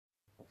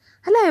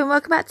Hello and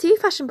welcome back to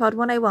Fashion Pod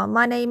 101.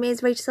 My name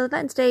is Rachel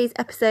Sutherland and today's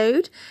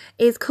episode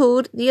is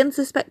called The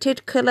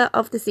Unsuspected Colour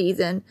of the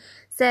Season.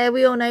 So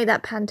we all know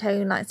that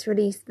Pantone likes to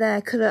release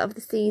their colour of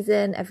the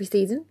season every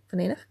season,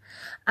 funny enough.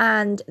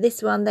 And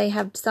this one they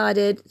have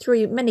decided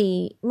through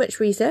much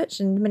research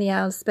and many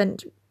hours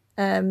spent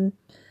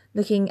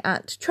looking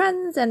at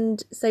trends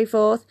and so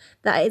forth,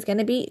 that it's going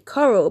to be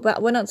coral.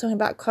 But we're not talking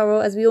about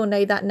coral, as we all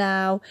know that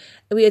now.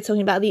 We are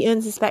talking about the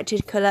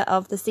unsuspected colour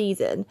of the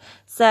season.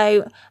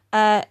 So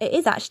it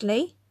is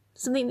actually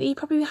something that you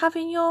probably have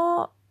in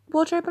your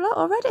wardrobe a lot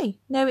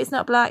already. No, it's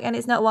not black and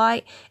it's not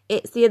white.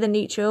 It's the other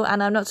neutral,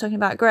 and I'm not talking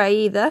about grey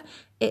either.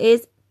 It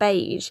is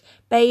beige.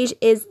 Beige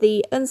is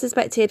the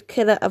unsuspected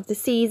colour of the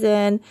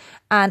season,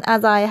 and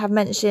as I have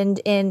mentioned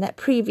in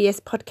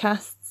previous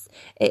podcasts,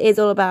 it is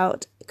all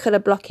about colour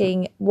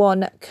blocking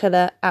one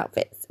colour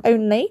outfits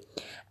only,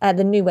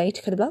 the new way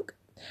to colour block.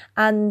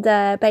 And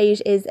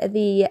beige is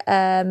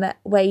the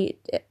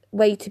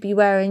way to be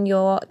wearing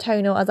your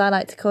tonal, as I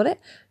like to call it,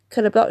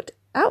 colour blocked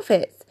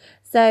outfits.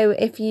 So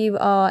if you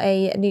are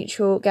a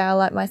neutral gal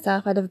like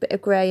myself, I love a bit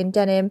of grey and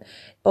denim,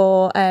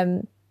 or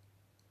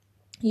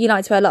you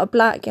like to wear a lot of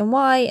black and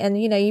white, and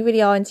you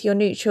really are into your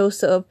neutral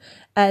sort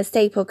of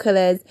staple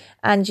colours,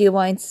 and you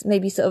want to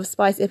maybe sort of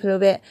spice it up a little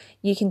bit,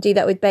 you can do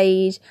that with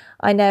beige.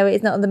 I know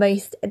it's not the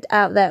most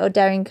out there or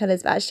daring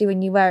colours, but actually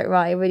when you wear it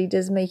right, it really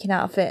does make an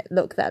outfit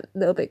look that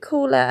little bit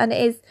cooler, and it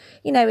is,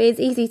 it's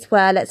easy to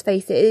wear, let's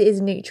face it, it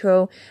is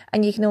neutral,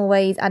 and you can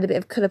always add a bit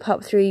of colour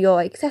pop through your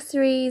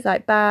accessories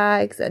like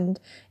bags and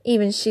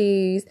even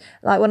shoes.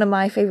 Like one of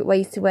my favourite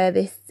ways to wear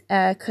this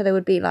colour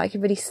would be like a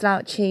really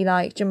slouchy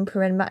like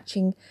jumper and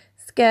matching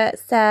skirt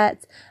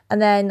set,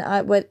 and then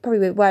I would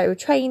probably wear it with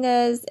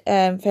trainers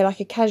for like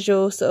a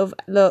casual sort of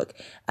look.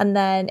 And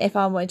then if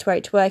I wanted to wear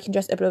it to work and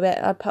dress it up a little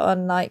bit, I'd put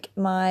on like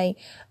my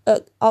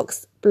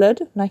ox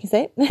blood, and I can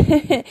say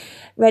it,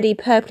 ready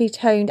purpley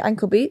toned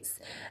ankle boots,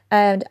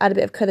 and add a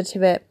bit of colour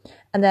to it.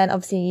 And then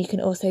obviously you can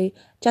also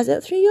jazz it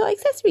up through your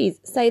accessories.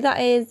 So that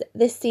is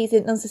this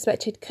season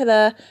unsuspected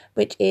colour,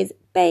 which is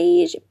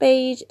beige,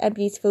 a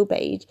beautiful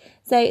beige.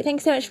 So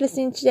thanks so much for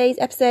listening to today's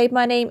episode.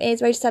 My name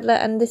is Rachel Sadler,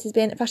 and this has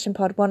been Fashion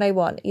Pod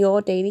 101,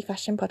 your daily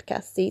fashion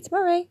podcast. See you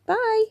tomorrow.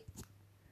 Bye.